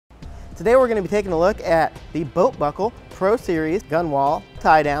Today we're going to be taking a look at the BoatBuckle Pro Series Gunwale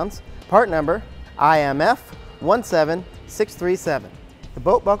Tie Downs, part number IMF 17637. The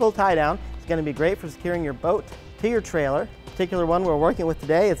BoatBuckle Tie Down is going to be great for securing your boat to your trailer. The particular one we're working with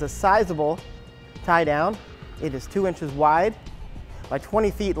today is a sizable tie down. It is 2 inches wide by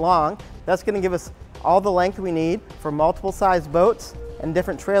 20 feet long. That's going to give us all the length we need for multiple size boats and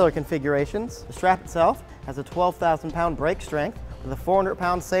different trailer configurations. The strap itself has a 12,000 pound brake strength with a 400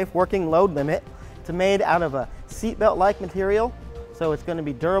 pound safe working load limit. It's made out of a seatbelt like material, so it's going to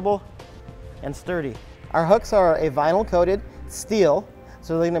be durable and sturdy. Our hooks are a vinyl coated steel,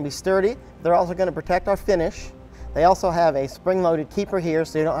 so they're going to be sturdy. They're also going to protect our finish. They also have a spring loaded keeper here,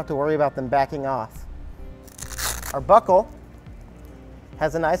 so you don't have to worry about them backing off. Our buckle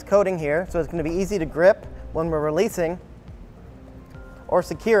has a nice coating here, so it's going to be easy to grip when we're releasing or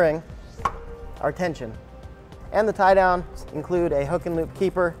securing our tension. And the tie downs include a hook and loop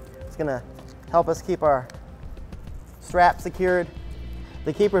keeper. It's going to help us keep our strap secured.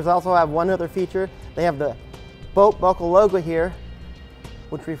 The keepers also have one other feature. They have the BoatBuckle logo here,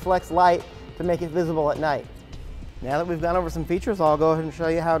 which reflects light to make it visible at night. Now that we've gone over some features, I'll go ahead and show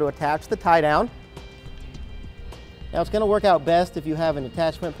you how to attach the tie down. Now it's going to work out best if you have an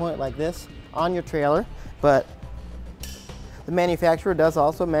attachment point like this on your trailer, but the manufacturer does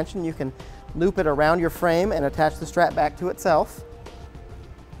also mention you can loop it around your frame and attach the strap back to itself.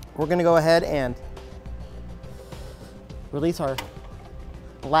 We're going to go ahead and release our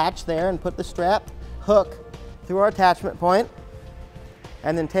latch there and put the strap hook through our attachment point,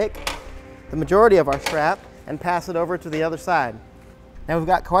 and then take the majority of our strap and pass it over to the other side. Now we've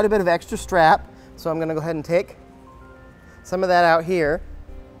got quite a bit of extra strap, so I'm going to go ahead and take some of that out here.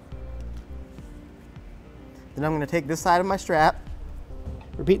 Then I'm going to take this side of my strap,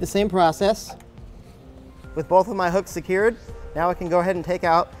 repeat the same process with both of my hooks secured. Now I can go ahead and take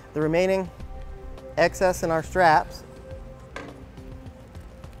out the remaining excess in our straps.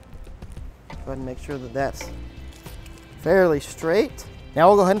 Go ahead and make sure that that's fairly straight. Now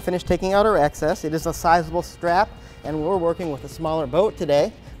we'll go ahead and finish taking out our excess. It is a sizable strap, and we're working with a smaller boat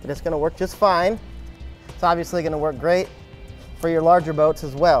today, but it's going to work just fine. It's obviously going to work great for your larger boats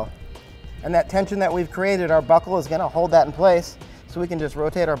as well. And that tension that we've created, our buckle is going to hold that in place, so we can just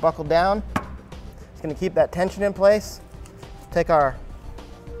rotate our buckle down. It's going to keep that tension in place. Take our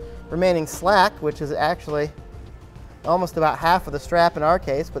remaining slack, which is actually almost about half of the strap in our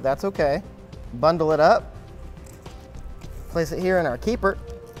case, but that's okay. Bundle it up, place it here in our keeper,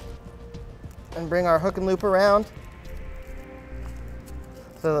 and bring our hook and loop around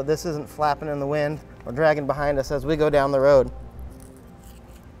so that this isn't flapping in the wind or dragging behind us as we go down the road.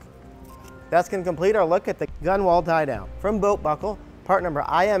 That's going to complete our look at the Gunwale Tie Down from BoatBuckle, part number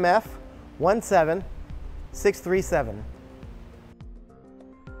IMF 17637.